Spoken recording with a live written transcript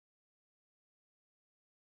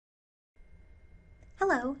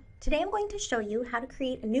Hello, today I'm going to show you how to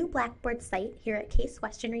create a new Blackboard site here at Case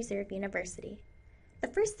Western Reserve University. The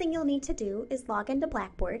first thing you'll need to do is log into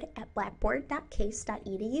Blackboard at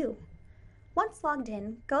blackboard.case.edu. Once logged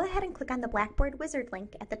in, go ahead and click on the Blackboard Wizard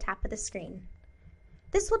link at the top of the screen.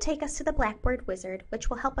 This will take us to the Blackboard Wizard, which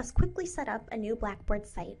will help us quickly set up a new Blackboard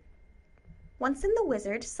site. Once in the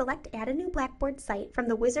Wizard, select Add a new Blackboard site from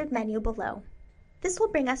the Wizard menu below. This will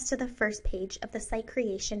bring us to the first page of the Site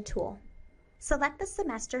Creation tool. Select the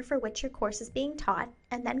semester for which your course is being taught,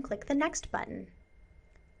 and then click the Next button.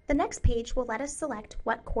 The next page will let us select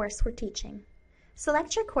what course we're teaching.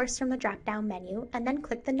 Select your course from the drop-down menu, and then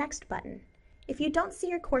click the Next button. If you don't see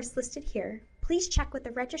your course listed here, please check with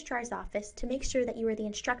the registrar's office to make sure that you are the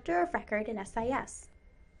instructor of record in SIS.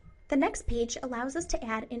 The next page allows us to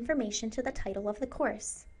add information to the title of the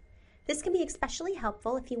course. This can be especially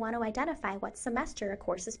helpful if you want to identify what semester a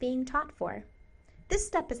course is being taught for. This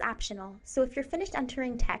step is optional, so if you're finished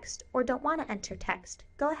entering text or don't want to enter text,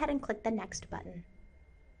 go ahead and click the Next button.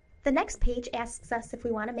 The next page asks us if we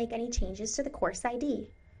want to make any changes to the course ID.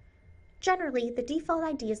 Generally, the default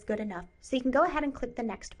ID is good enough, so you can go ahead and click the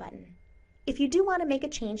Next button. If you do want to make a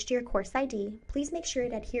change to your course ID, please make sure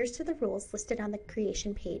it adheres to the rules listed on the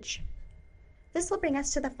creation page. This will bring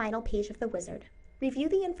us to the final page of the wizard. Review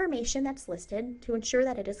the information that's listed to ensure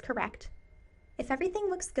that it is correct. If everything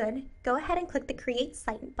looks good, go ahead and click the Create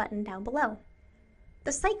Site button down below.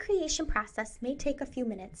 The site creation process may take a few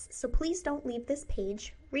minutes, so please don't leave this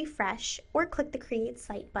page, refresh, or click the Create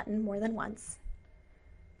Site button more than once.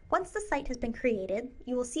 Once the site has been created,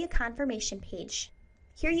 you will see a confirmation page.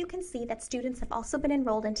 Here you can see that students have also been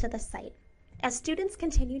enrolled into the site. As students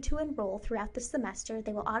continue to enroll throughout the semester,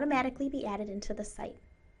 they will automatically be added into the site.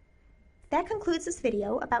 That concludes this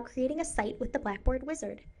video about creating a site with the Blackboard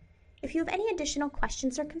Wizard. If you have any additional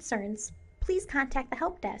questions or concerns, please contact the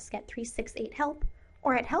help desk at 368-HELP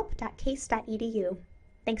or at help.case.edu.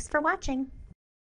 Thanks for watching.